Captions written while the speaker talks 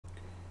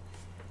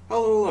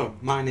Hello,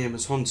 my name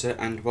is Hunter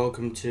and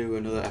welcome to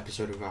another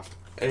episode of Raft.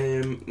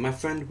 My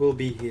friend will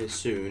be here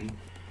soon,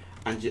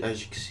 and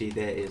as you can see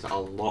there is a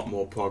lot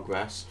more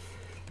progress,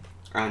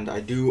 and I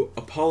do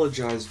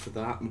apologise for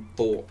that,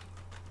 but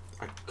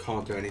I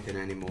can't do anything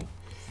anymore.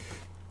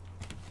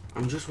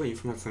 I'm just waiting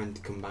for my friend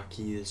to come back.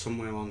 He is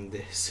somewhere on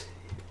this,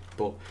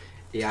 but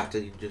he had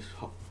to just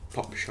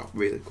pop the shop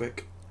really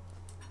quick.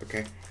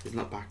 Okay, he's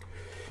not back,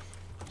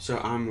 so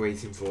I'm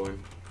waiting for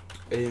him.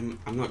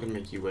 I'm not gonna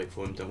make you wait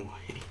for him, don't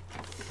worry.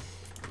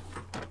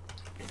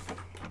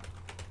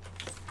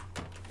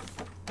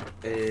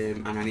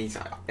 And I need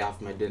to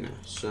have my dinner,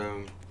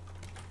 so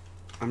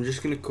I'm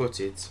just gonna cut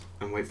it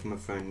and wait for my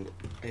friend.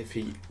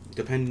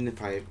 Depending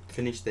if I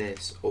finish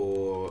this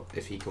or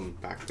if he comes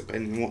back,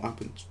 depending on what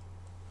happens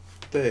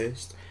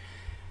first,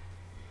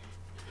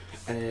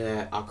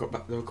 I'll cut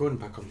back the recording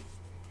back on.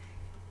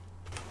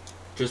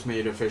 Just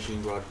made a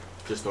fishing rod,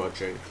 just thought I'd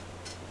show you.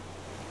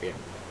 Yeah,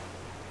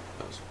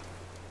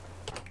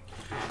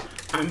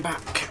 I'm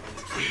back.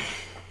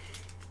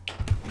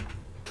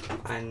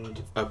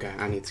 And okay,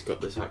 I need to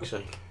cut this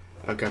actually.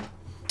 Okay.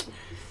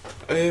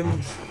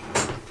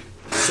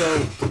 So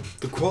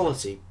the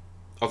quality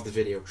of the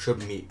video should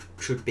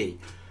be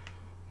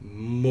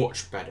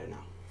much better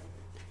now.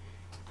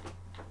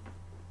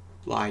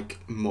 Like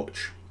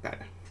much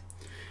better.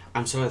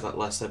 I'm sorry that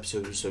last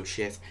episode was so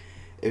shit.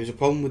 It was a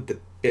problem with the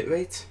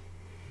bitrate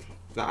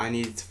that I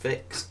needed to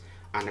fix,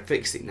 and I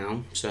fixed it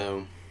now,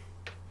 so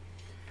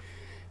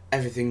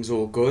everything's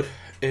all good.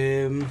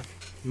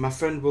 My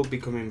friend will be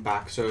coming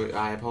back, so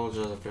I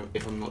apologise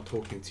if I'm not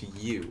talking to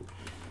you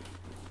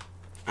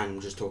and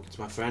just talking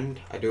to my friend.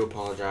 I do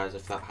apologise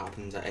if that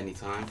happens at any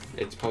time.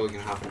 It's probably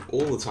going to happen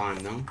all the time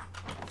though.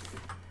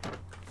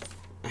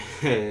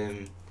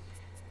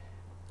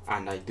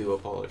 And I do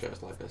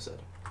apologise, like I said.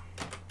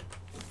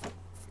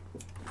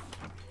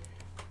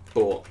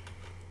 But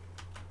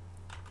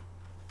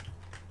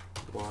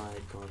why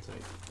can't I?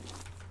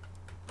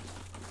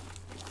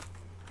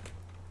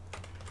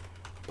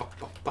 Pop,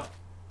 pop, pop.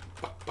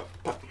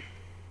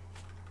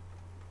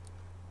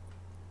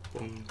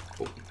 Boom,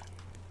 boom.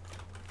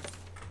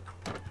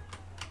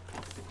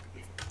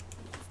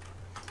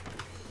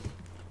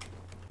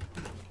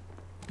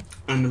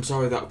 And I'm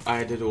sorry that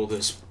I did all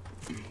this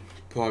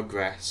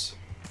progress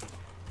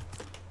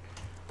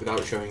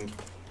without showing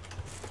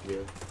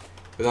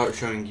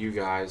you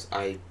guys.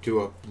 I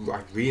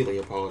really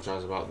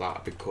apologise about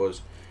that,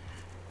 because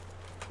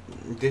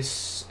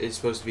this is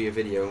supposed to be a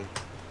video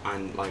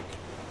and like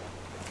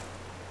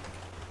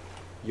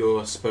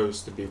you're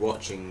supposed to be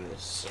watching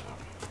this, so.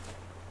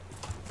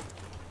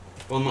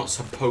 Well, not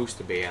supposed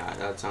to be,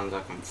 that sounds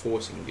like I'm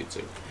forcing you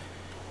to.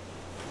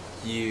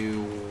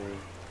 You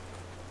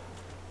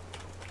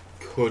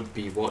could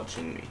be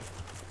watching me.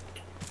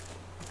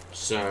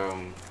 So,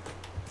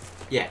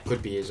 yeah,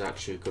 could be is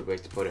actually a good way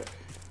to put it.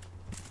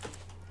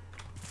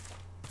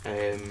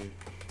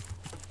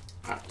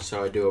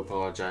 So I do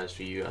apologise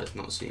for you guys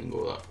not seeing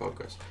all that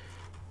progress.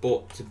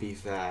 But to be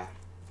fair,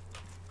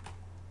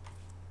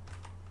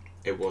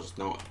 it was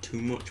not too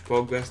much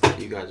progress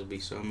that you guys would be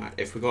so mad.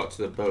 If we got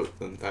to the boat,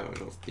 then fair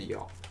enough. The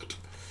yacht,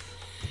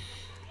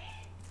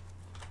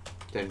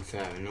 then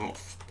fair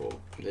enough. But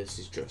this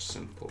is just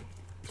simple,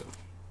 so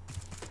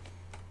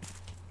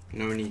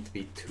no need to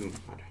be too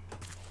mad.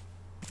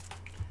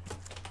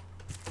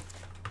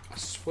 I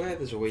swear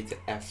there's a way to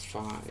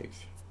F5.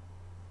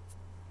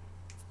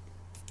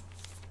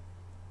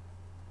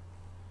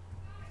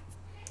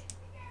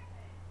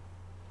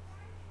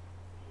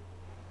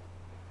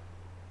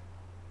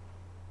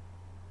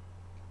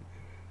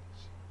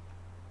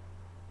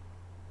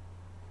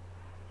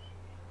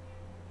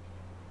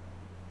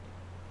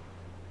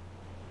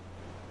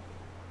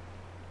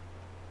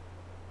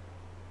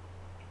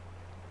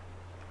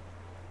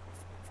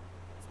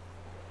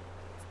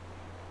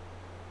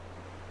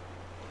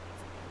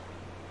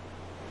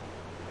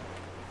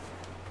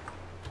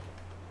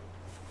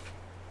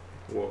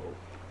 Whoa.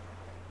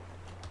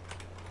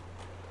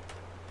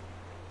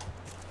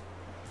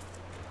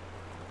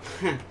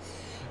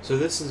 So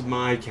this is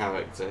my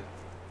character.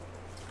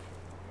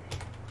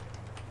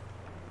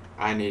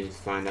 I needed to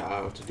find out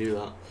how to do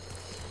that.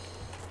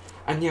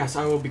 And yes,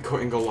 I will be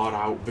cutting a lot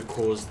out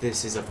because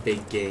this is a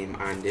big game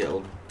and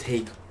it'll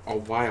take a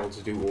while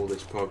to do all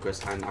this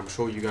progress, and I'm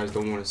sure you guys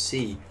don't want to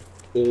see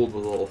all the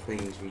little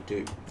things we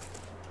do.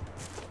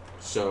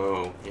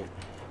 So, yeah.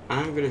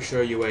 I'm going to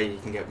show you where you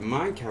can get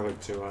my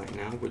character right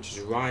now, which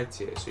is right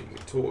here, so you can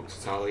talk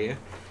to Talia.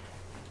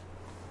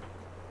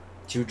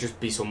 She'll just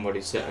be somebody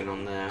sitting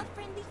on there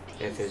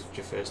if it's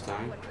your first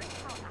time.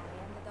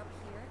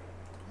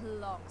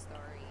 Long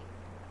story.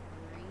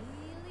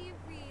 Really,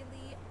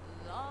 really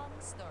long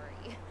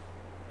story.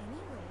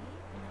 Anyway,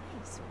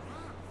 nice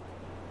raft.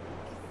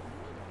 If you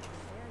need any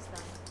repairs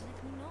done,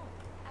 let me know.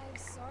 I've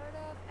sort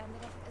of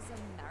ended up as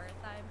a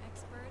maritime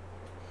expert.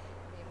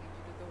 Maybe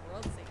due to the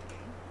world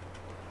sinking.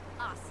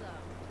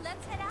 Awesome.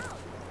 Let's head out.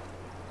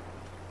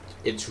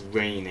 It's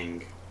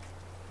raining.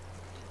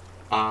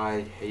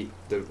 I hate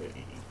the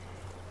rain.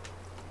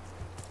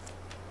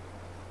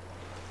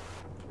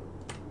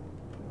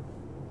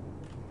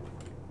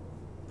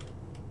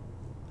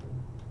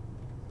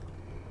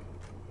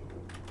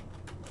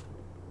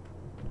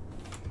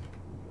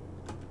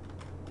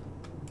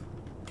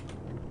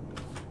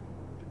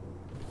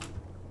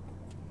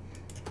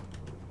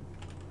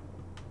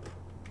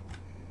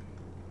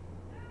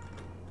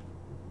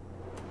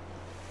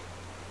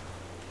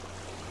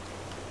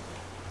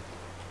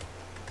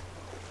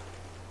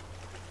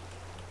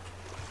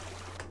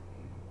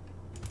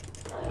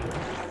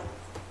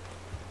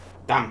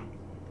 Damn.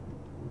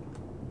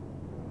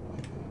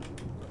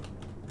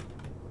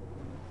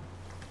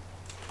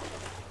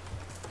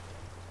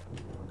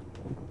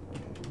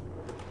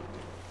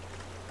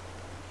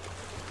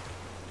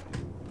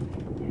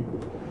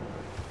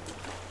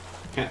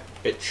 Yeah,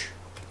 bitch.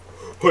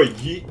 Hey,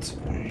 yeet.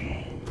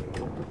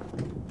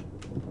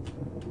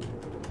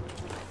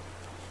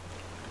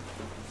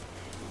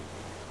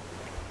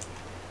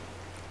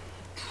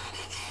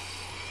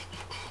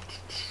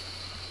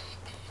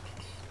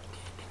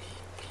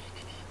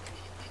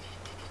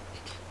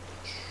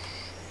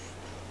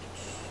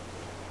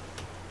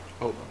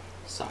 Hold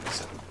on. Sorry,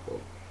 second.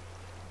 Whoa.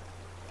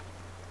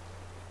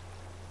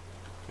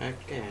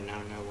 Okay, now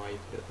I know why you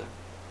put it there.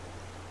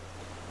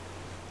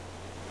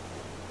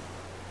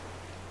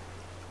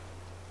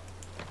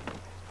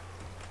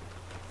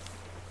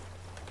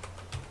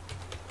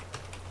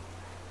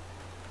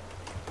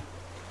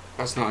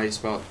 That's not how you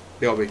spell it.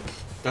 B-O-B.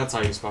 That's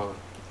how you spell it.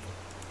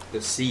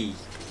 The C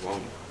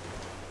wrong.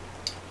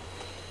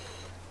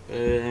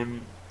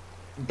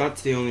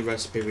 That's the only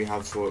recipe we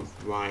have for it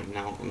right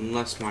now,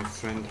 unless my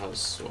friend has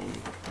some.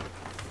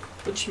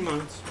 But she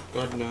might,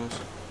 God knows.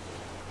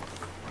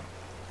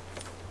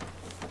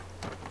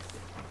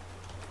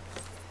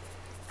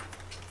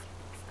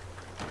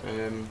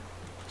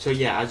 So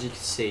yeah, as you can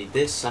see,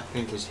 this I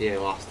think was here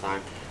last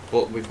time,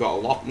 but we've got a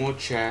lot more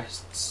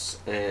chests.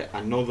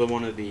 Another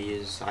one of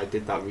these, I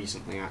did that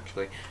recently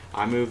actually.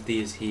 I moved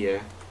these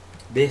here.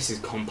 This is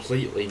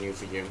completely new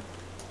for you.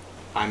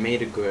 I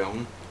made a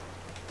grill.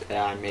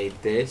 I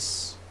made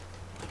this.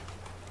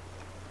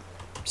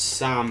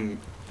 Sam,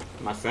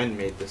 my friend,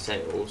 made the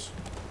sails,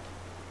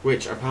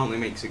 which apparently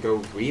makes it go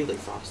really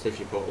fast if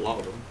you put a lot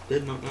of them.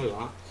 Did not know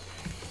that.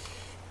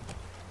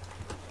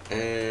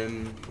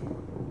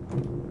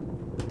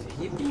 Did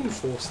he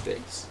reinforce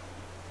this?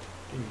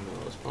 I didn't know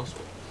that was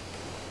possible.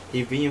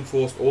 He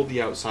reinforced all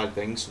the outside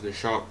things so the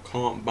shark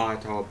can't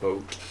bite our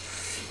boat.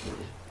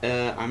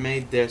 I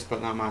made this,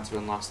 but that might have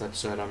been last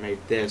episode. I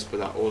made this, but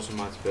that also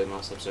might have been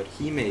last episode.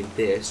 He made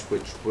this,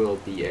 which will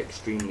be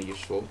extremely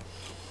useful.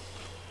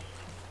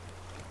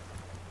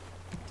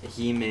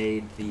 He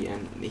made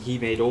he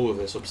made all of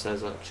this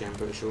upstairs actually, I'm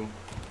pretty sure.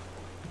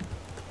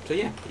 So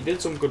yeah, he did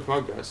some good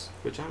progress,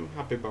 which I'm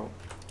happy about.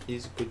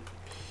 He's a good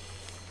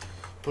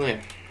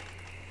player.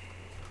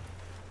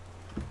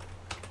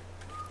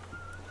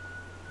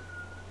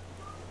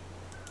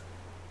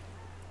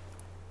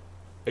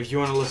 If you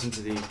want to listen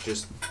to these,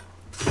 just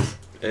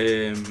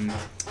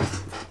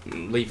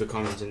leave a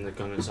comment in the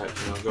comment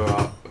section.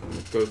 I'll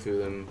go through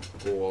them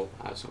all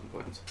at some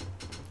point.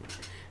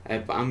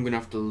 But I'm gonna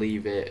have to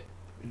leave it.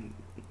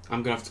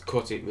 I'm gonna have to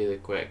cut it really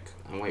quick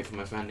and wait for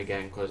my friend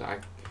again because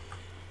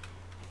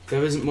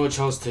there isn't much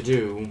else to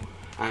do,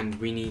 and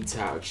we need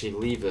to actually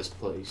leave this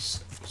place.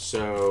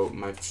 So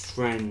my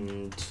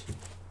friend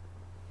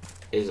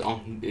is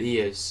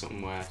here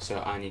somewhere,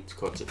 so I need to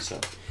cut it. So,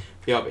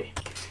 BRB.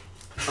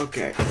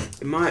 Okay,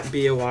 it might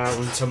be a while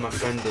until my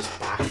friend is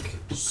back,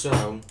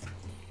 so,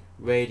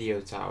 radio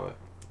tower.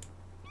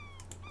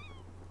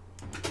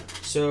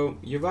 So,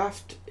 your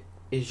raft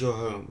is your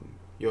home,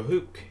 your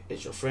hook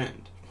is your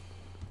friend.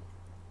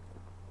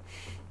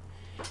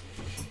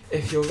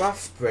 If your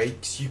raft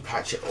breaks, you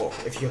patch it up.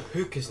 If your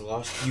hook is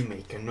lost, you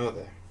make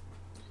another.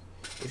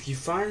 If you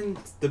find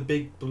the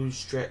big blue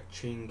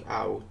stretching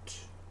out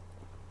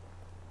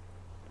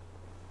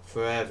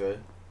forever,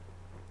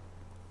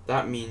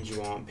 that means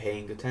you aren't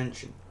paying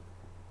attention.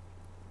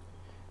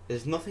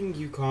 There's nothing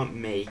you can't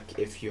make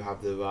if you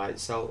have the right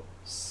salvage.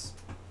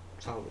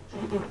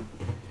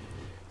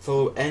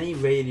 Follow any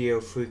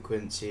radio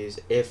frequencies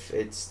if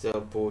it's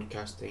still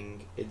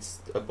broadcasting, it's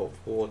above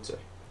water.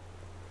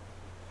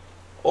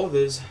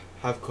 Others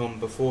have come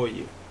before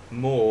you.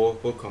 More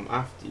will come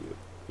after you.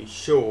 Be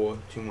sure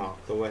to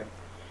mark the way.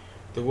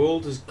 The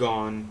world is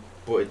gone,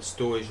 but its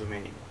stories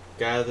remain.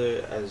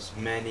 Gather as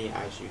many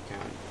as you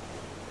can.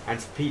 And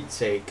for Pete's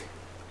sake,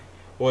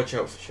 watch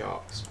out for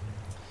sharks.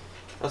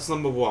 That's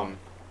number 1.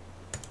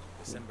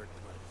 December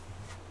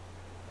 12th.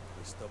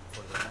 We stopped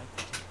for the night.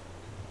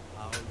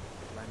 Owl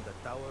climbed the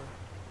tower.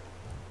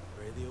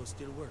 Radio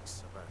still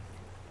works, apparently.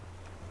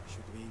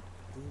 Should be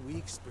 2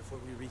 weeks before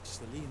we reach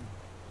Celine,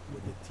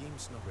 with the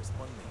teams not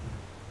responding.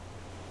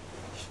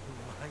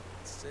 You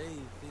might say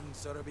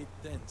things are a bit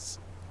tense.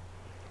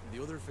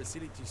 The other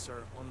facilities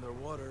are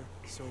underwater,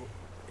 so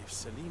if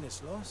Celine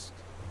is lost,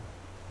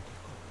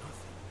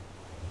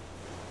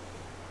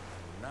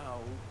 now,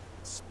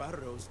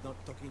 Sparrow's not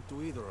talking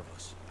to either of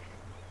us.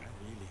 I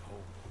really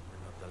hope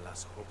we're not the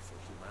last hope for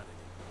humanity.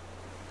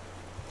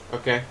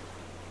 Okay,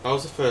 that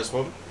was the first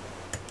one.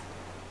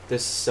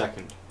 This is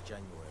second.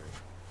 January.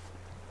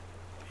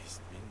 It's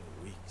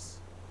been weeks.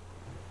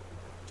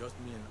 Just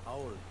me and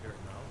Owl here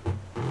now.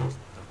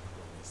 Stuck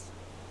on this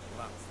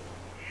raft.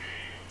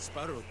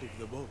 Sparrow took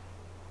the boat.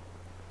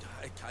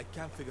 I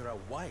can't figure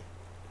out why.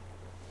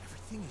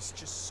 Everything is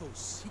just so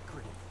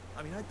secretive.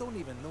 I mean, I don't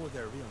even know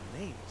their real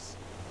names.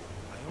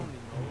 I only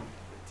know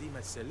the team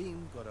at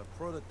Celine got a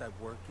prototype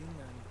working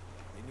and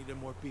they needed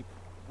more people.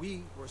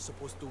 We were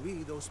supposed to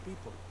be those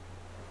people.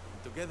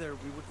 together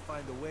we would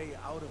find a way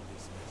out of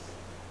this mess.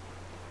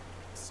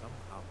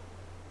 Somehow.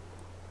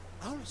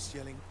 Owls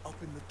yelling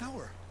up in the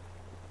tower.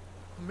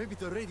 Maybe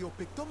the radio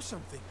picked up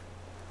something.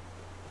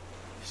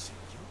 Is it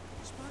you,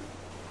 Sparrow?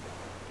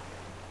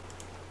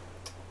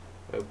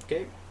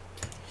 Okay.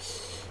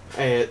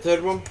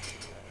 Third one.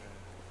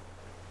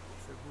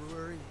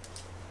 February.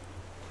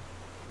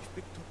 We've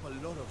picked up a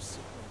lot of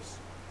signals.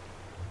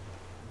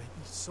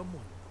 Maybe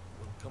someone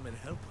will come and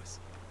help us.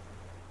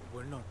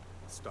 We're not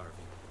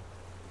starving.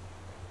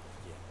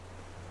 Yet.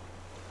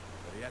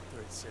 The reactor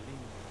at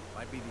Celine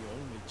might be the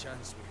only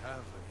chance we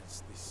have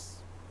against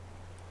this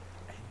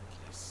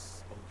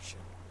endless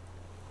ocean.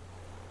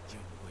 You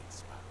know it,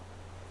 Sparrow.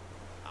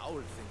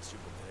 Owl thinks you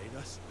betrayed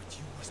us, but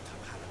you must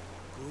have had a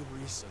good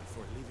reason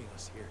for leaving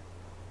us here.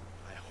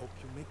 I hope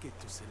you make it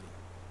to Celine.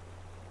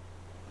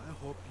 I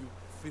hope you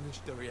finish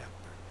the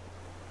reactor.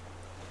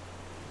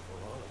 For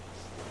all of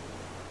us.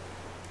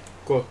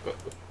 Go.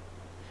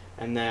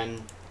 And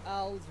then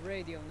Owl's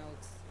radio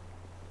notes.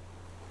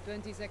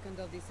 22nd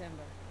of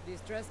December.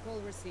 Distress call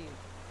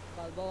received.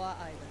 Balboa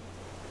Island.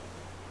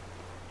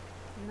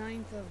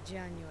 9th of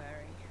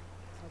January.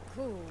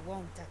 Kaku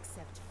won't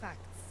accept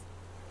facts.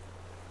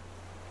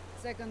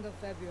 2nd of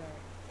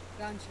February.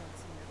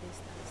 Gunshots in the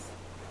distance.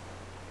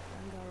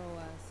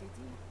 Tangaroa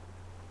City.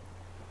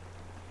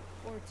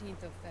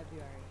 14th of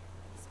February.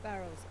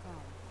 Sparrows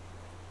come.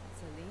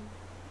 Celine.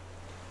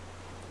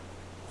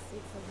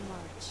 6th of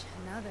March.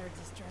 Another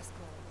distress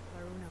call.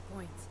 Varuna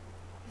Point.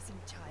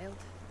 Missing child.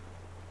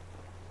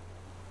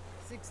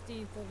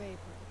 16th of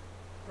April.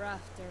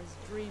 Rafters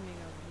dreaming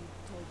of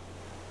utopia.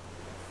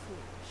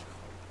 Foolish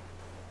hope.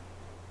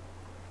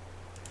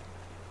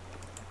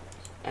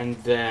 and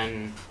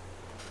then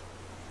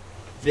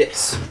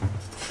this.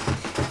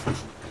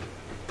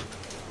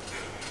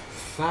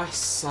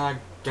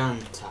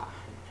 Fasaganta.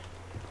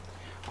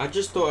 I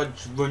just thought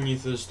I'd run you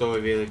through the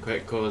story really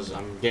quick because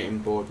I'm getting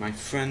bored. My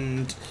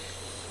friend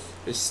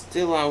is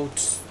still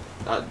out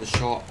at the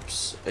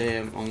shops,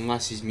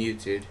 unless he's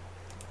muted.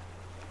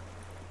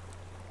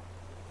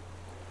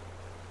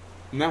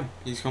 No,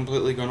 he's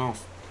completely gone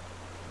off.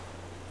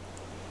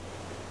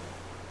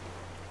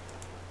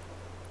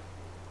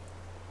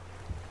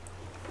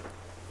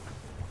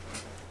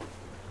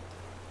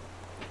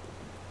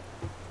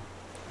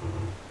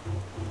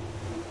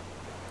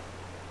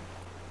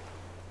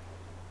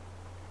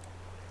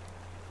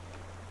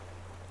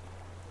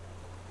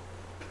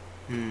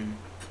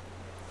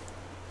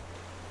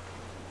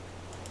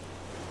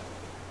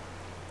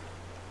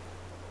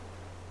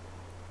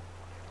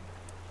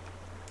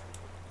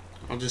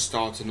 I'll just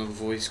start another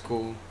voice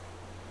call.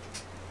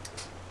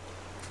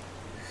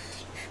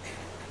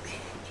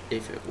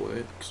 If it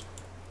works.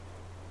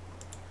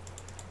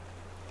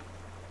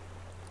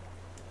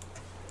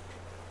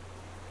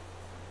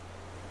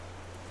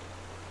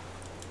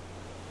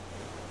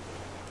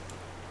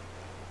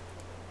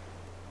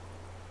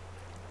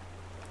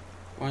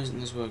 Why isn't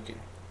this working?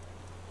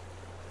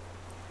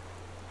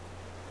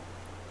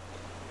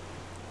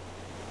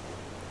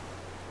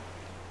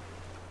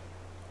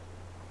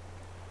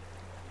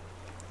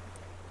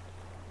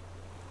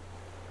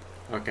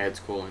 Okay, it's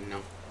calling now.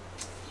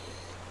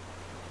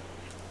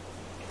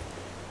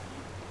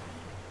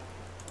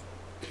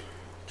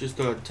 Just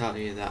thought I'd tell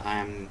you that I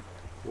am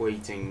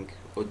waiting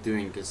or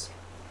doing because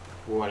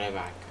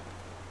whatever.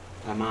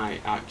 I might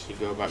actually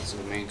go back to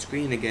the main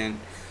screen again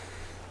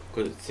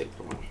because it's taking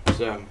a while.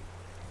 So,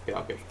 yeah,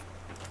 okay.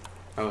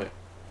 Oh wait.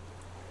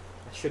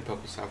 I should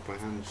probably salve my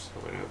hands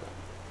so I know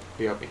that.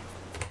 Be okay.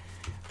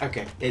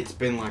 Okay, it's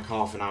been like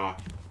half an hour.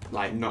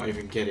 Like, not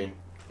even kidding.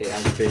 It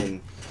has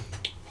been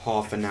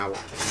half an hour.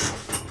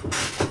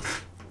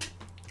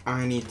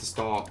 I need to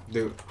start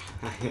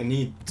I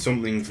need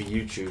something for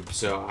YouTube,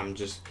 so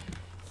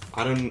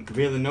I don't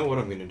really know what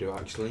I'm gonna do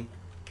actually.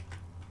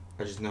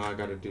 I just know I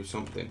gotta do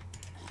something.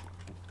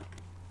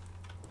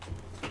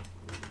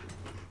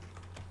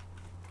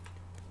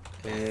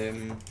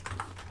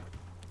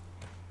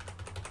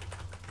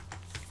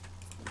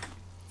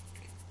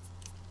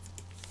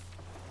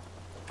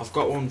 I've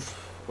got one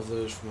of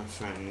those for my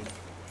friend.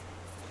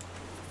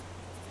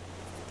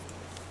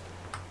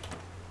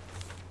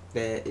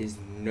 There is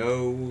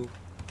no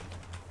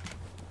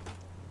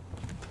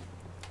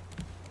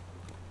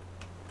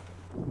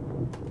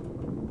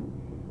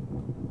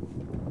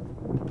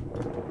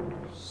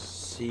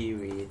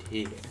seaweed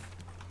here,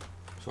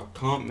 so I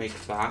can't make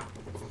that.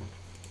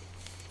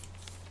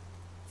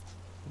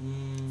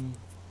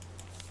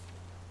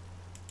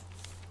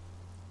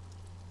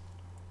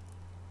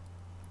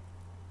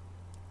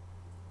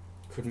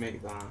 Could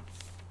make that.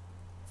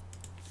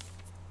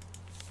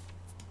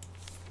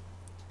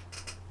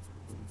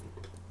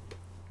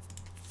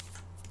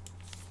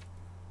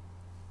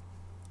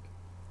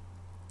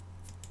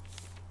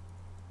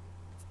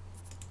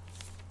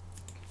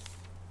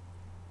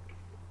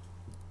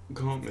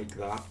 Can't make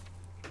that.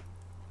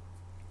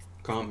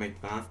 Can't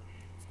make that.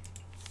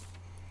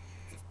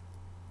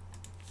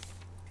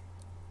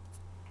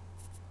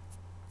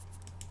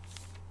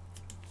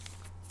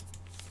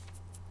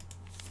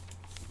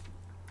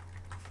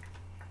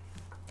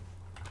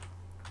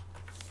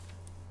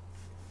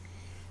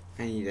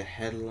 I need a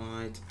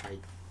headlight.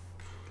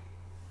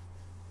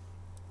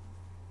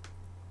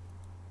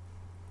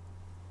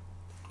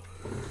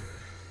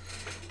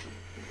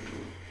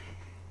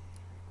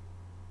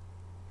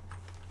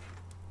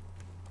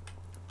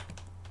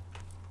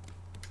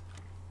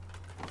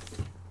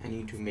 I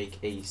need to make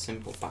a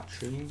simple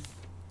battery.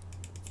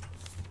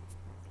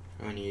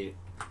 I need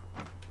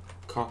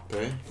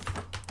copper.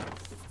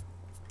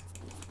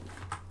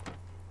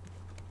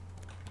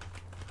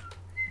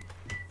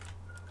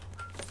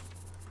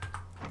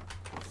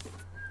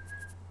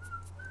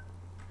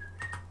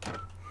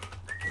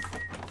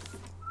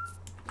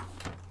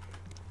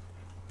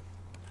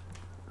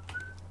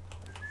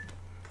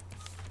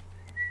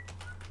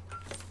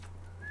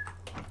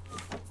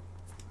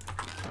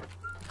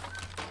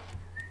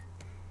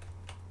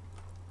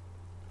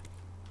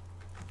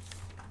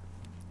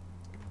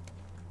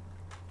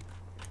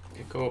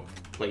 Pick up,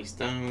 place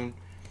down.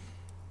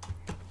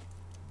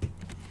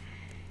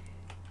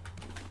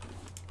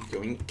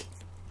 Yoink.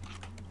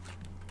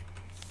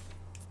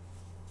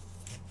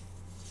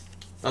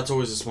 That's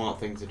always a smart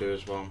thing to do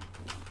as well.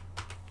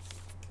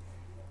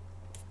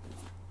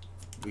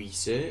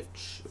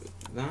 Research.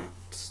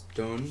 That's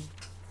done.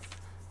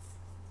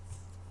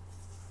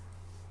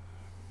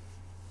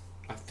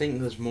 I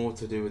think there's more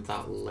to do with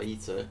that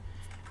later.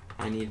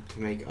 I need to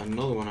make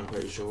another one, I'm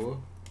pretty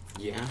sure.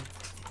 Yeah.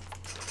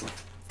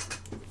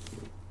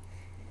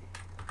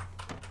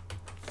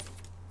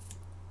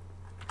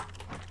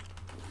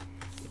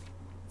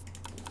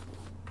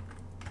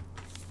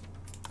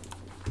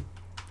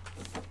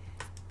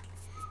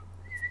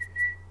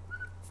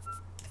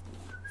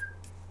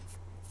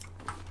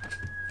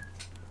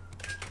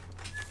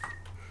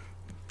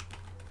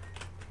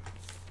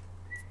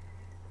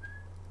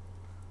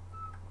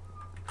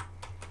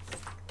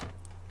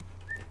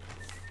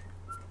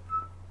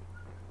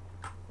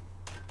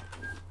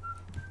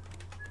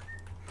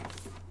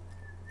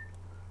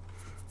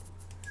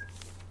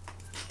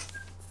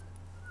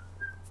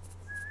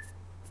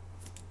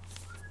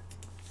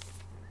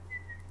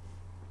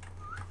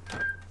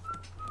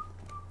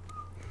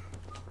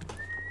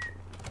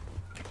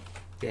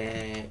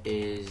 There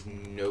is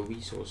no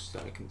resources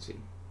that I can see.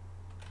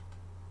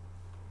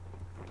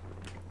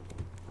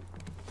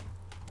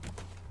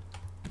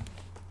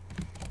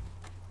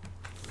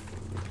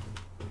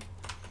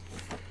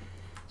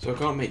 So I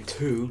can't make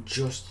two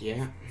just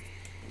yet.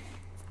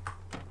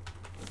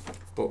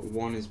 But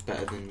one is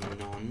better than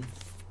none.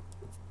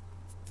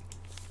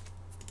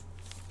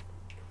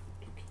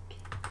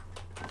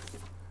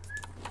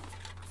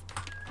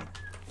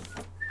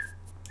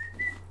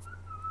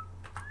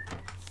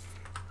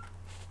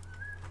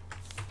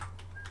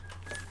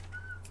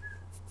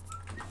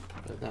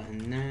 Put that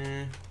in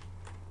there.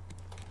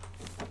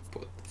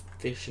 Put the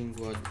fishing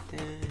rod there.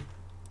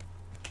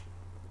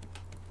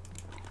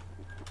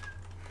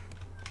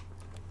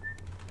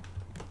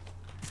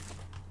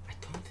 I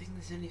don't think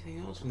there's anything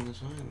else on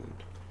this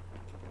island.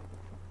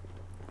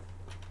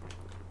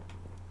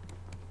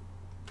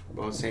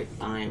 Well, I'll say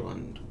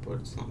island, but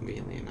it's not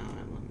really an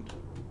island.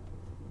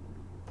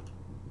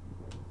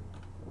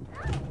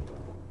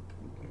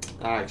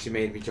 That actually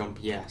made me jump,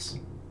 yes.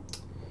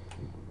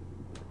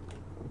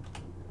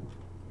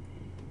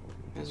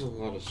 There's a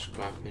lot of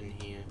scrap in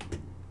here.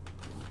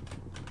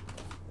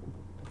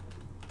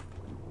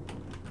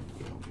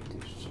 Help me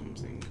do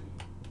something.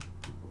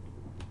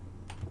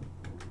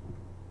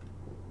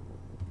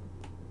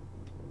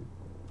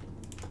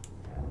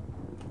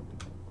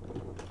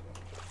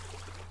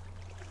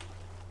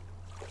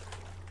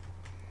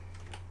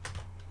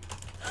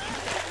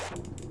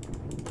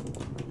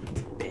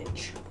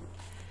 Bitch.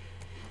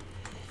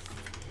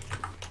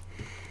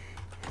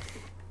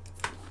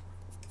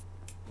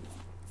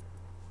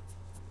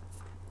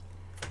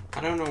 I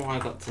don't know why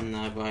that's in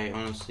there, but I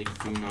honestly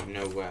do not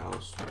know where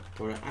else to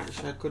put it.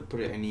 Actually, I could put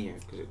it in here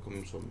because it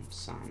comes from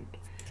sand.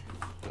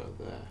 So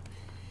there.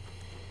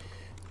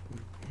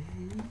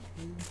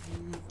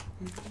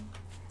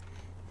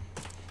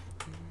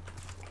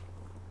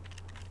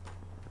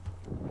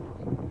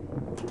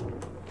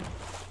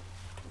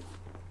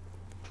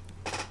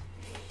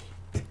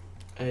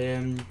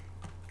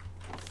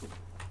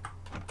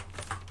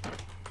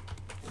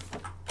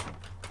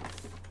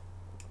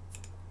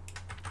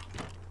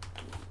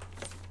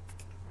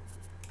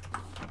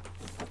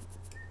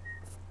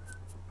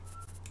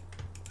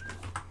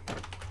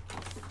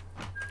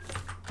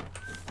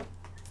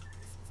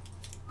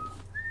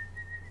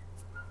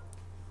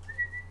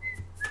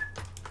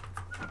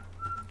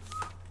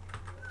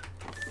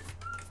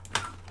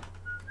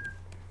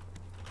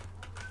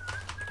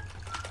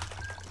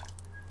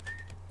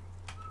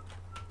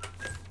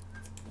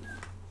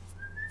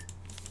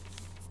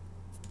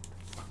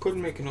 Could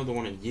make another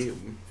one of you.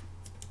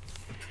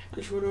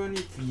 Actually, what do I need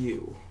for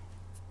you?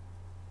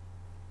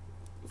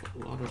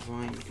 A lot of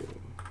vine goo.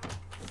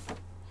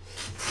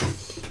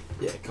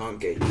 Yeah, I can't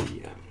get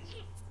you yet.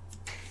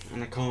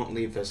 And I can't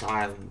leave this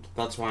island.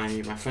 That's why I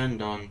need my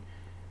friend on.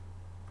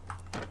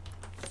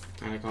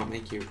 And I can't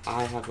make you.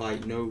 I have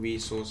like no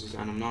resources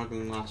and I'm not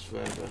gonna last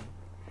forever.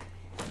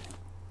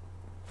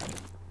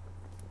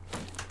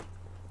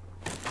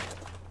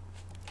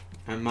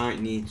 I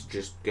might need to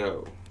just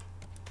go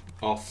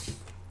off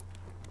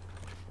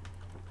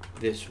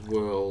this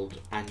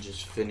world and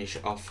just finish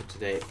it off for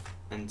today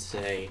and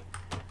say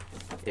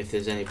if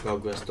there's any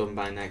progress done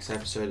by next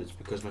episode, it's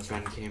because my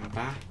friend came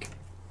back.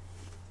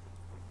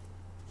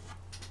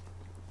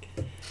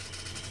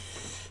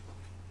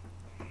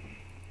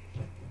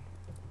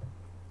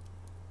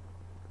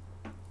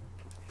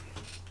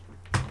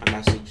 I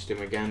messaged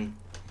him again.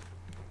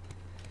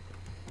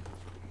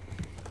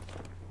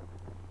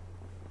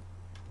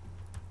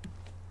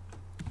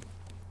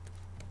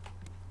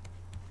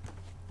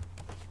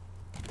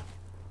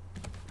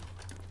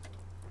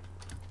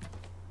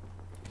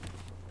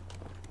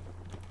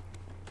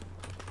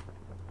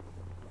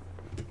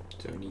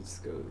 So it needs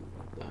to go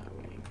that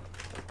way.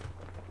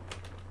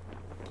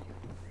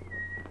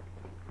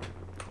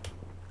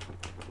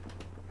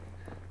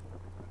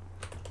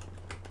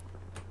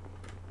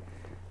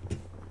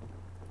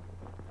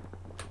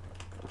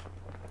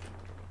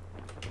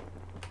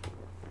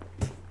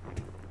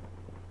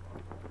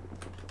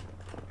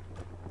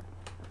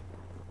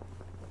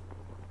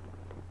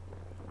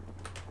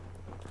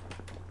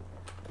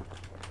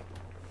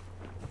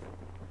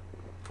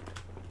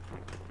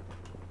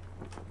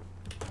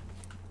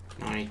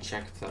 I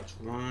check if that's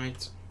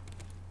right.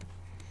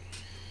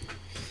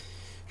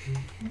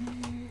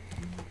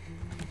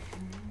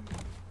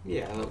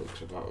 Yeah, that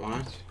looks about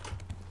right.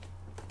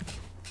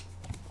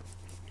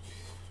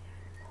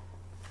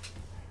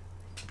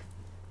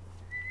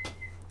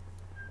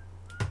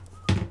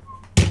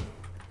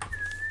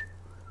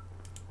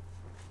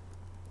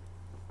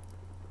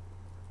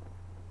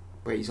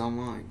 Wait, he's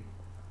online.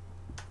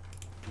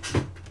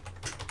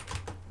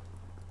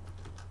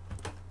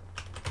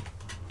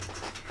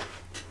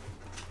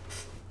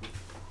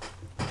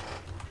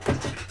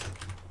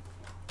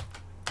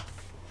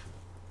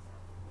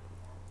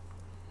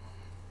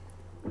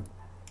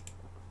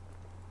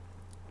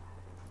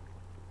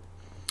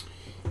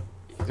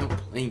 He's not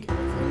playing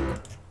anything.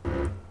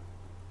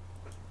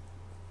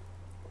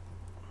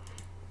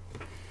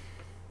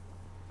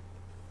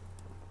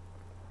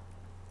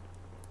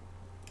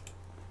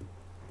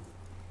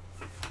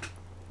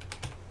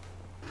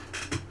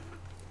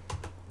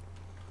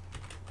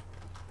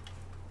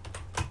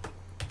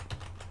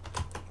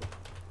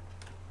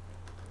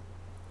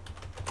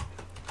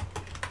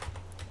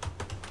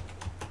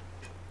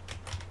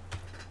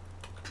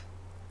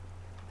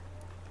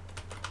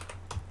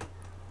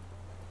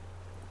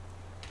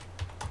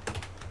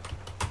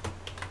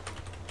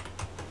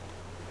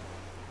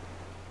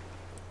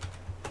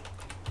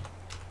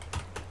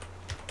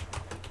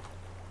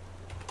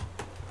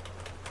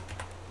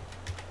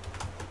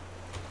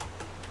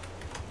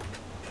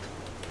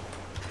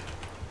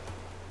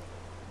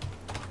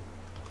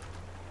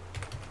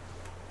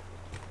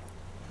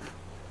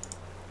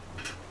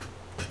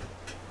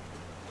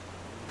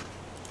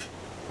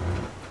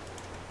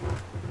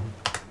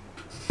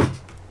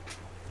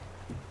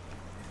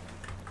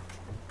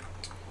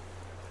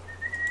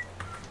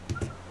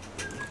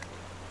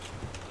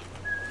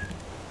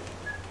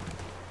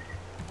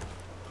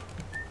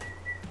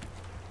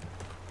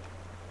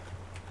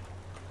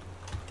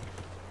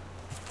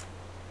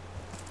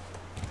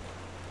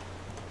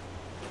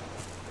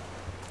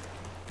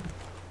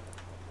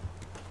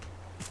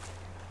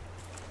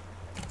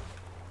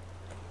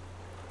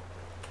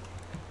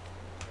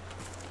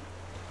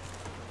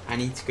 I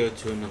need to go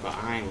to another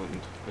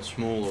island, a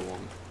smaller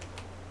one.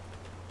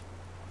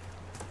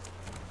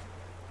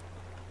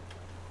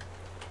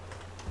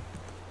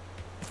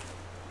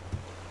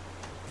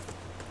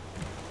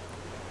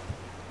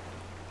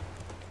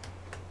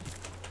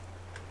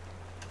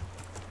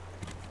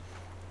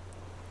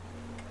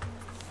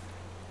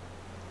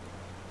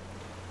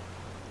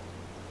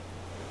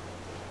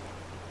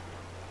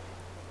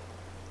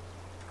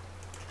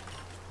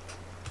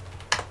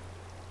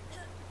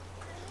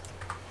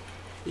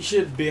 He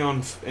should be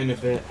on in a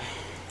bit.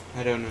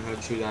 I don't know how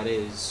true that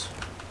is.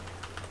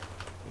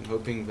 I'm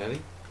hoping very.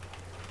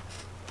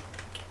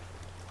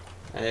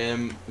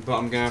 But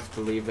I'm gonna have to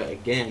leave it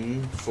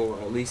again for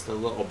at least a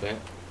little bit.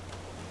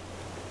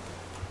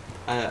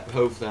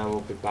 Hopefully I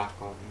will be back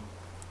on.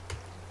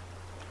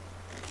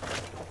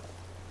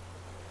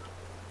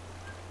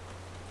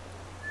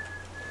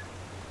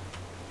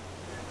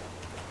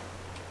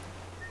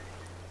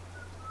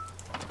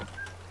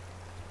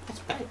 That's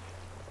bad.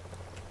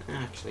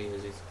 Actually,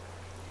 is it?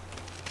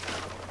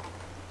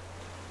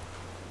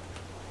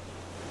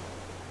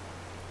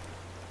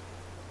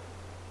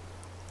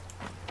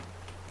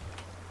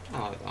 I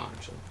like that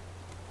actually.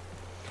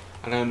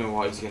 I don't know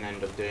what he's going to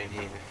end up doing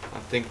here. I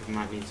think we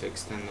might need to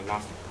extend the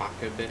raft back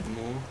a bit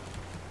more.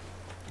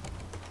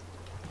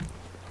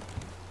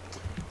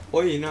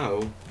 Or you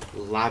know,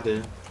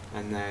 ladder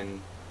and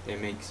then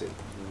it makes it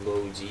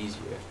loads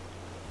easier.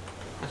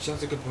 Actually,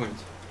 that's a good point.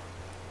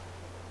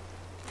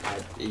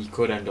 He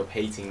could end up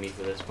hating me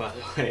for this, by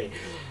the way.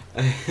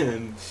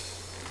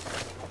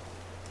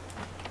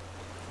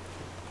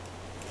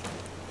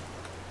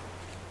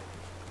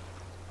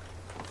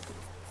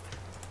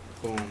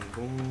 Boom,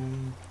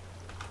 boom.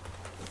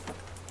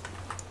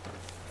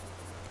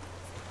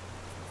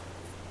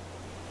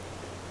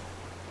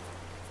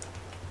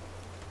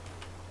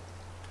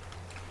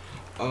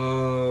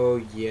 Oh,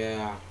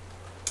 yeah.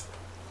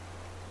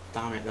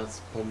 Damn it, that's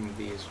the problem with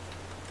these.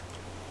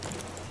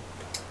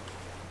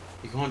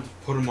 You can't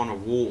just put them on a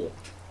wall.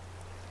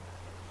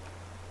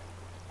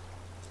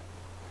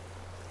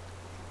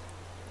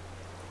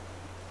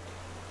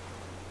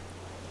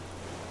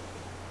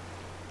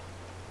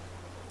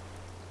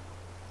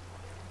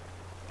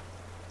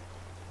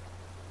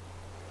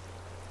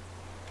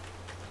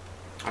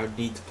 I would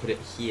need to put it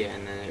here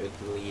and then it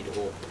would lead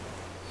up.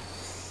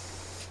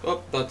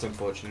 Oh, that's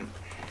unfortunate.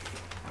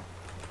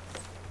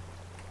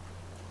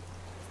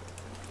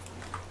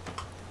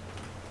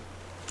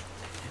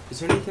 Is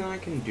there anything I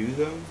can do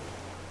though?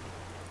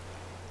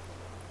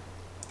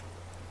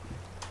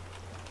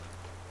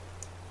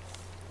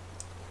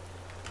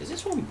 Is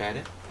this one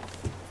better?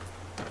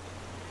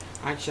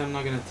 Actually, I'm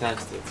not gonna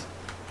test it.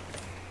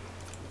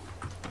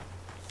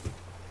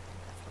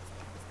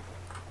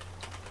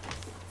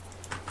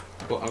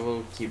 But I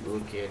will keep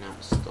looking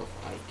at stuff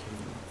I can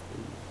do.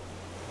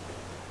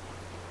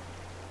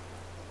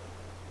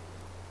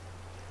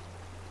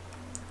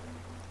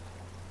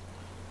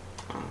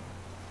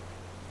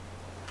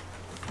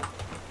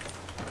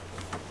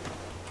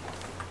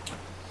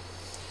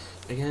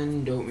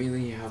 Again, don't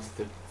really have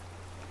the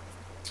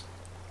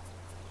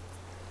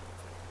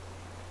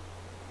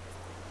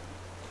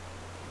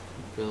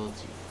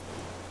ability.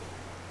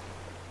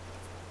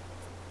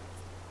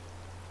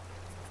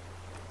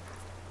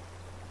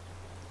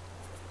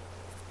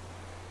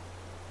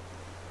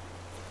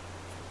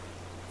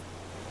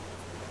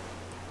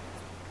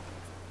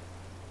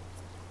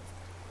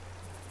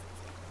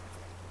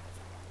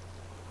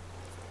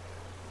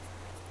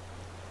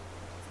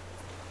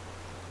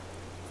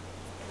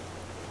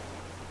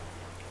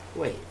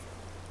 Wait.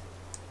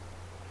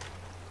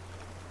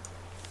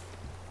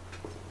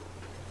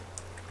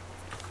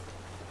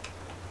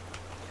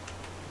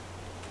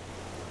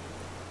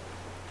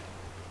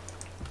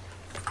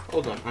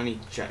 Hold on, I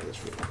need to check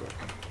this really quick.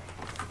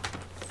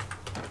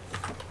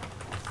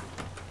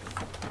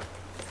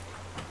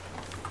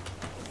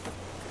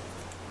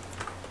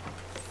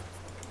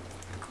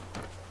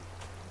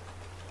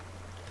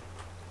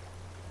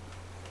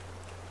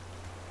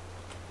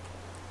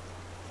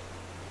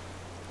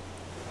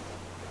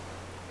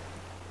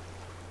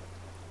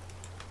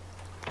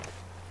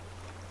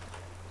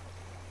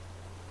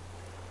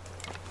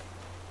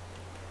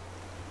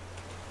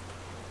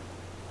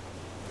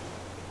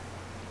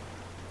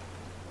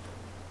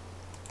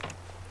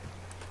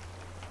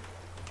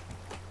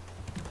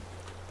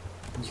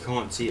 You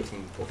can't see it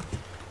from the book.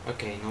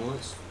 Okay, now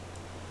let's...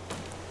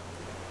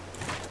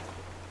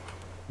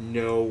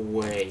 No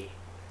way.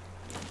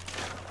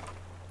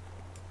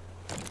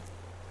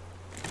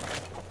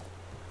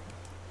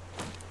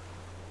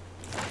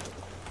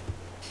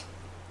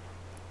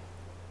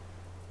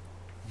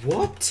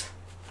 What?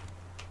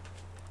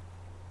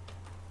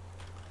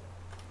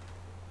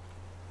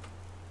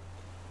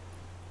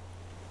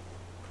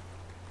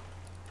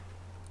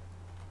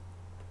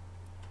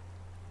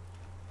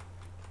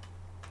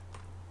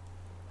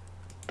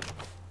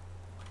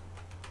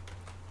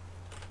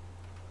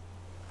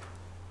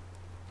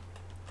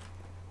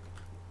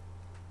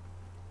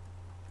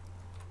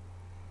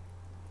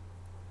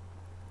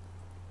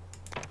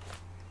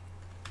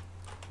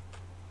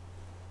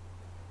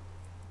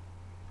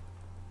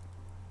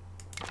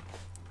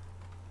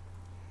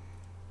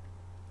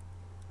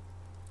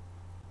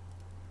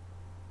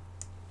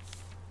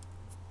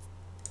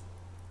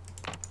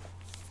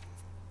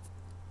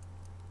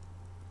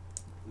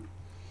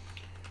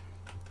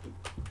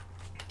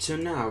 So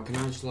now, can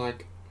I just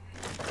like...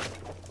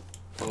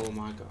 Oh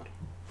my god.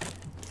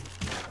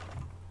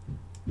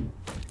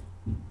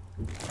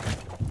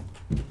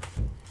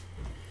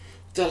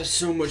 That is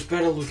so much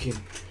better looking.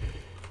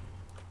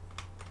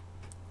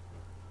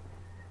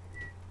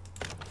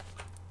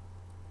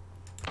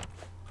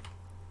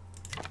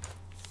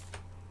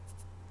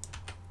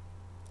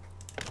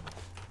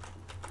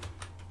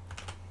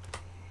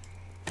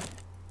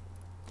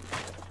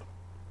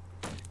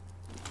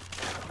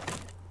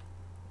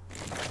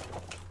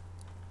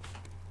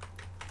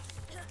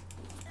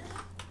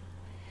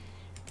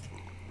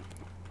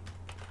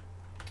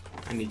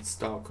 I need to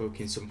start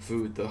cooking some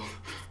food though.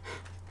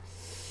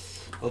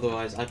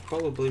 Otherwise, I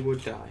probably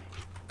would die.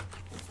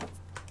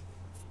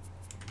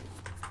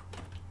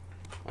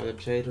 Are the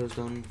potatoes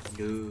done?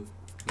 No.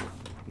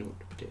 No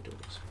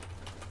potatoes.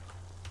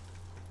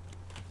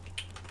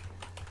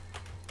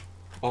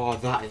 Oh,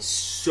 that is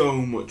so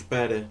much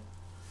better.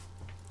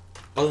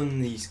 Other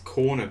than these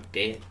corner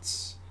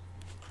bits.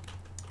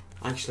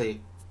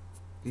 Actually,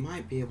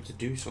 might be able to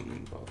do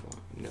something about that.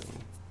 No.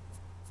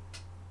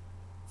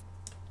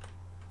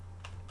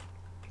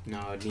 No,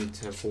 I need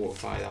to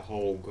fortify the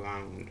whole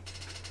ground.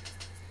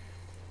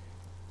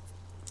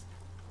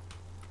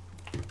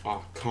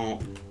 I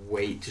can't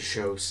wait to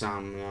show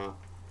Sam that.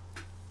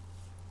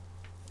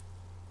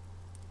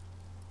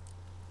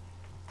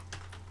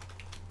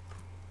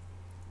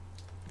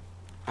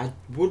 I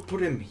would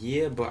put him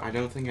here, but I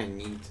don't think I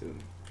need to.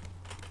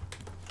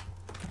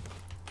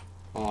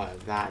 Oh,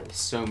 that is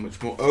so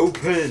much more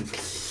open.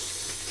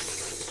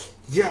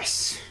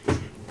 Yes.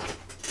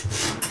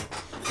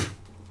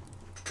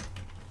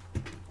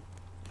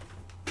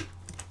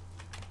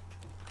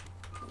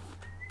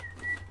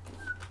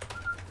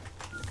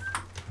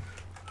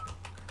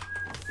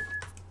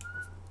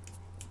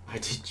 I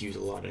did use a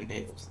lot of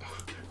nails though.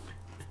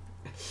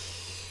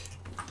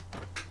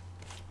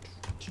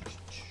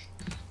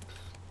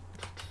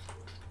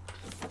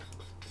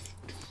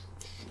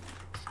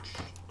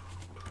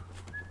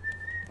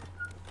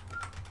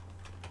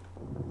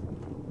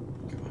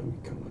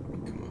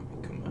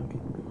 Come at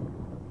me.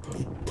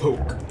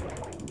 Poke.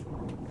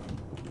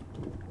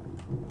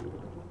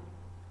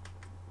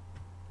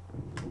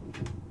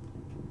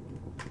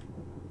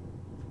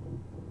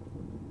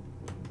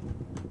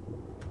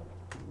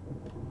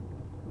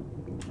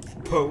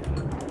 Poke.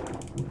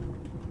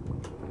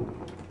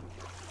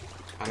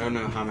 I don't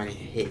know how many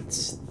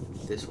hits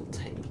this will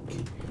take.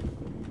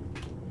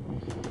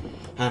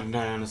 And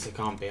I honestly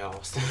can't be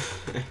arsed.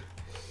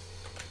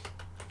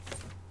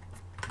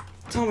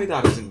 Tell me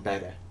that isn't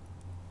better.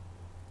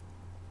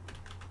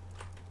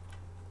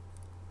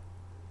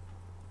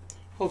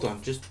 Hold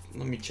on, just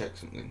let me check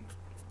something.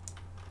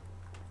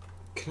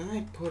 Can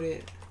I put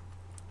it...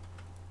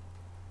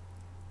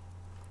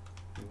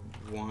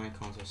 Why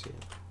can't I see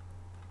it?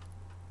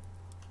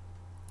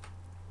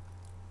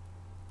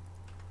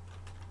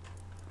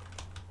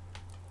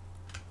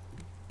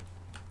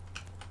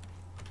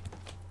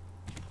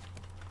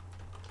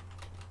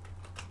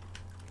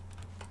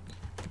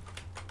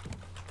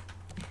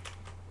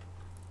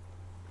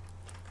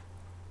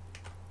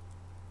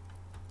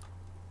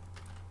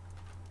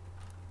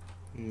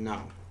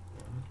 No.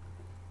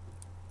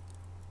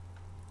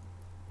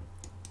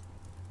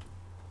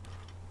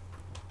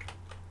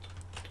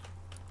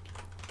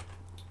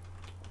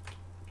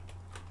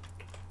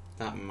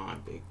 That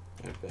might be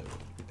a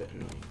bit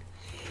annoying.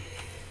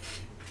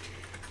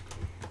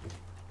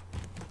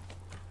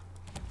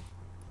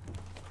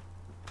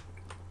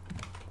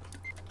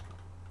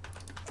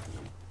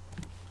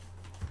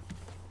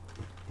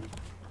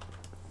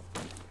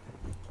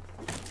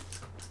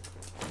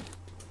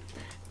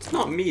 It's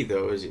not me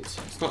though, is it?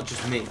 It's not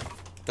just me.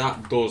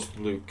 That does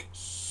look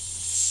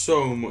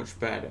so much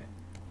better.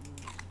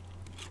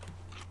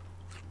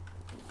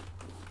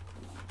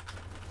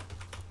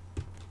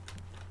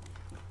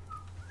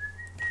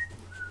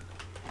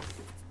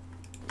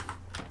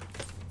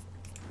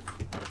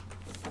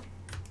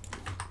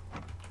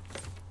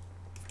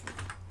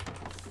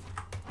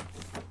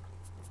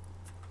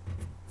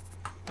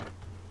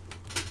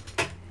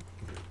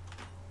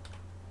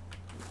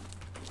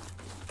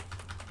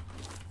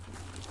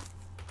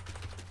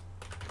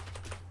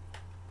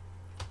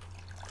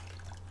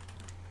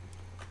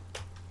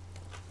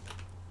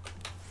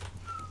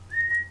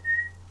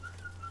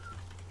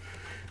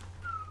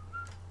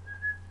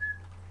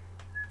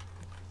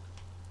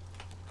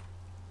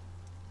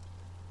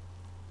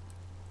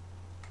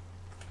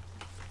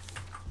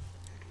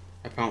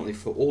 Apparently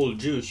for all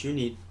juice you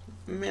need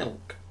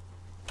milk.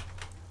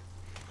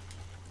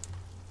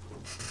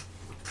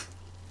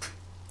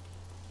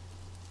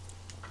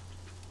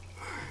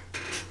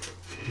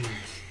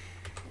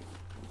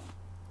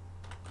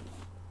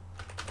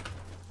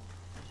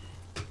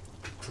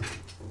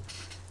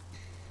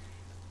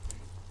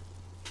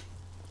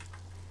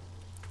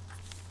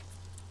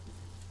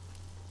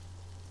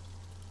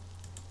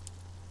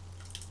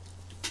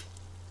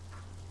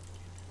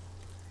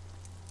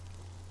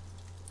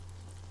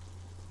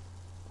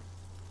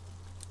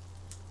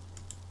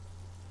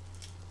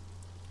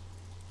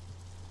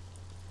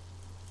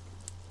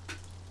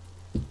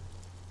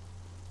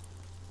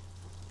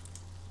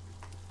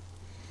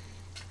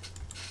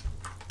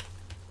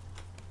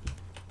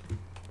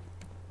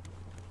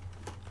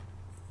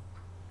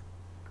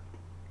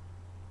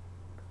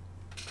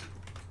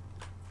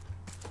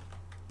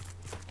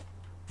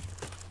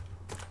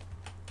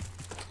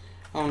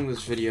 How long has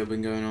this video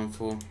been going on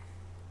for?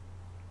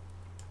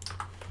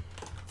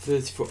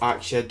 34.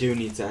 Actually, I do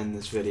need to end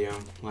this video,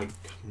 like,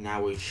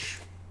 nowish.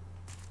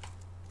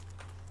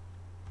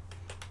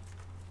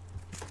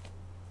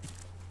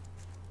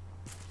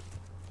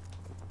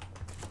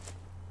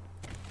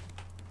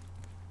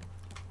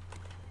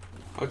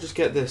 I'll just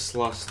get this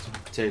last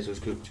potatoes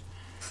cooked.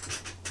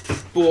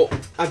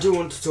 But I do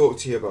want to talk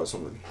to you about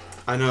something.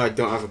 I know I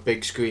don't have a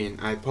big screen.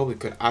 I probably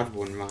could add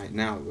one right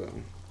now,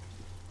 though.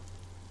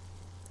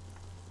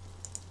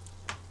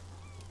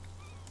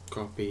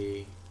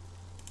 Copy.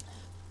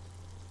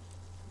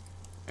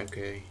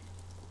 Okay.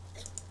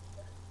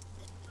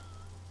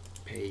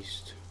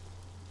 Paste.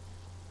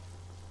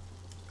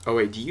 Oh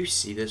wait, do you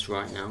see this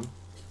right now?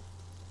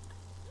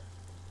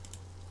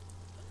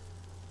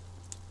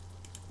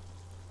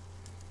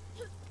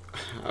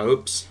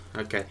 Oops.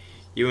 Okay.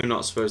 You were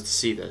not supposed to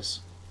see this.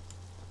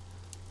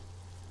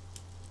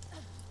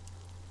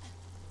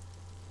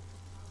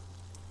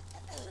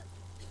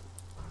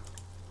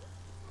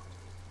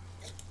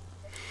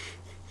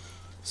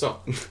 So,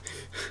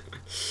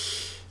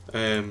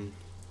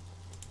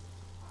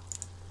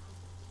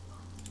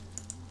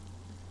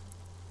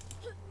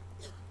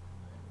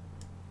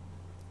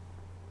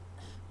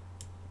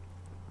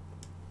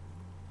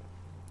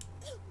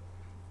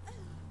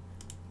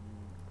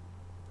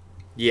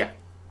 Yeah.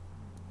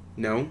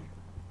 No.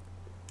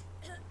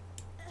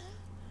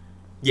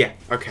 Yeah,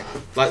 okay.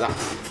 Like that.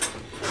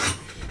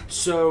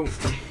 So,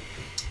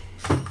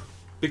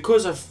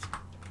 because I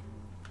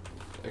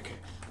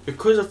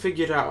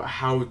figured out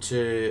how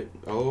to...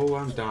 Oh,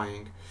 I'm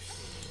dying.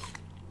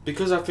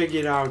 Because I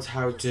figured out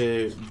how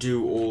to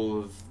do all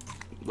of,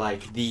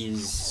 like,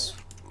 these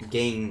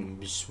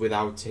games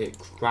without it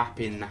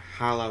crapping the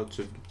hell out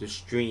of the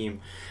stream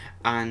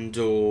and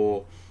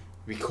or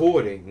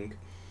recording,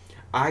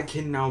 I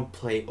can now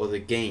play other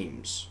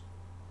games.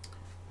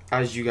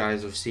 As you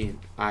guys have seen,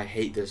 I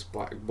hate this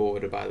black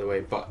border, by the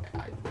way, but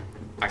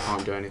I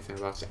can't do anything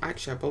about it.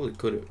 Actually, I probably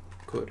could.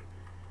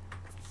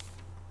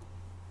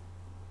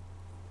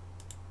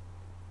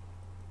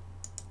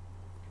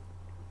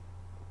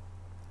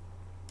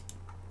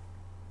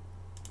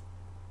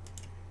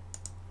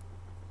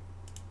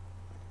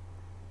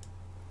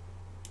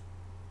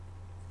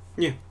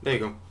 Yeah, there you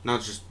go. Now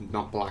it's just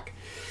not black.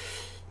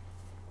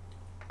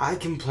 I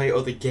can play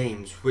other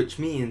games, which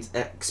means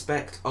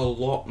expect a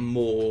lot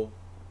more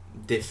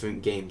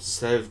different games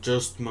instead of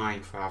just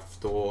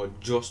Minecraft or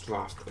just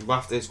Raft.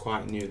 Raft is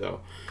quite new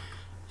though.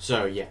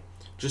 So yeah,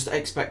 just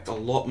expect a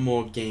lot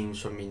more games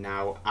from me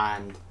now,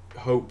 and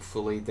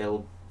hopefully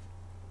it'll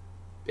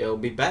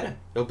be better.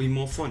 It'll be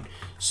more fun.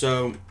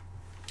 So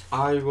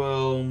I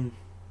will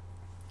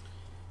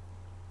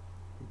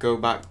go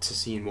back to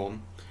scene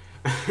 1.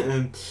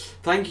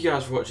 Thank you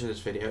guys for watching this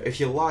video. If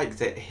you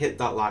liked it, hit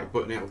that like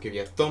button. It'll give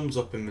you a thumbs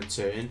up in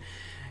return.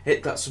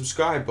 Hit that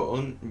subscribe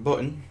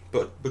button,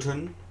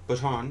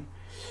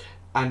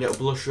 and it'll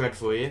blush red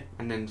for you,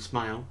 and then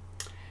smile.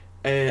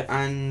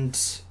 And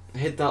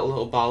hit that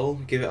little bell,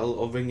 give it a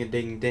little ring a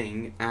ding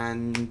ding,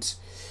 and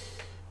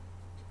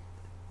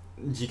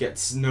you get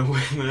to know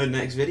when the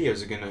next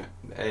videos are gonna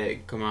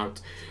come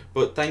out.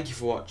 But thank you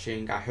for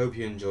watching. I hope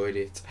you enjoyed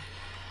it.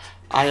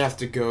 I have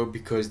to go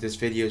because this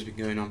video has been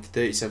going on for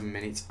 37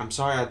 minutes. I'm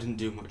sorry I didn't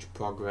do much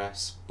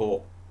progress,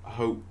 but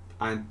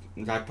I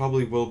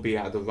probably will be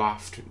at the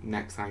raft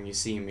next time you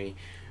see me.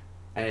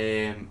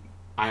 I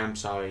am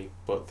sorry,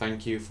 but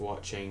thank you for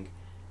watching.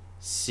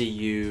 See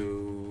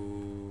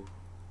you...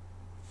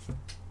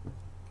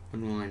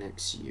 When will I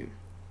next see you?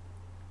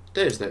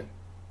 Thursday.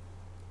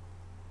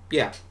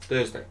 Yeah,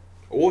 Thursday.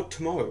 Or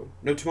tomorrow.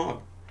 No,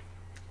 tomorrow.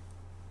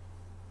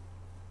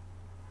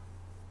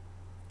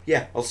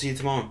 Yeah, I'll see you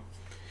tomorrow.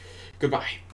 Goodbye.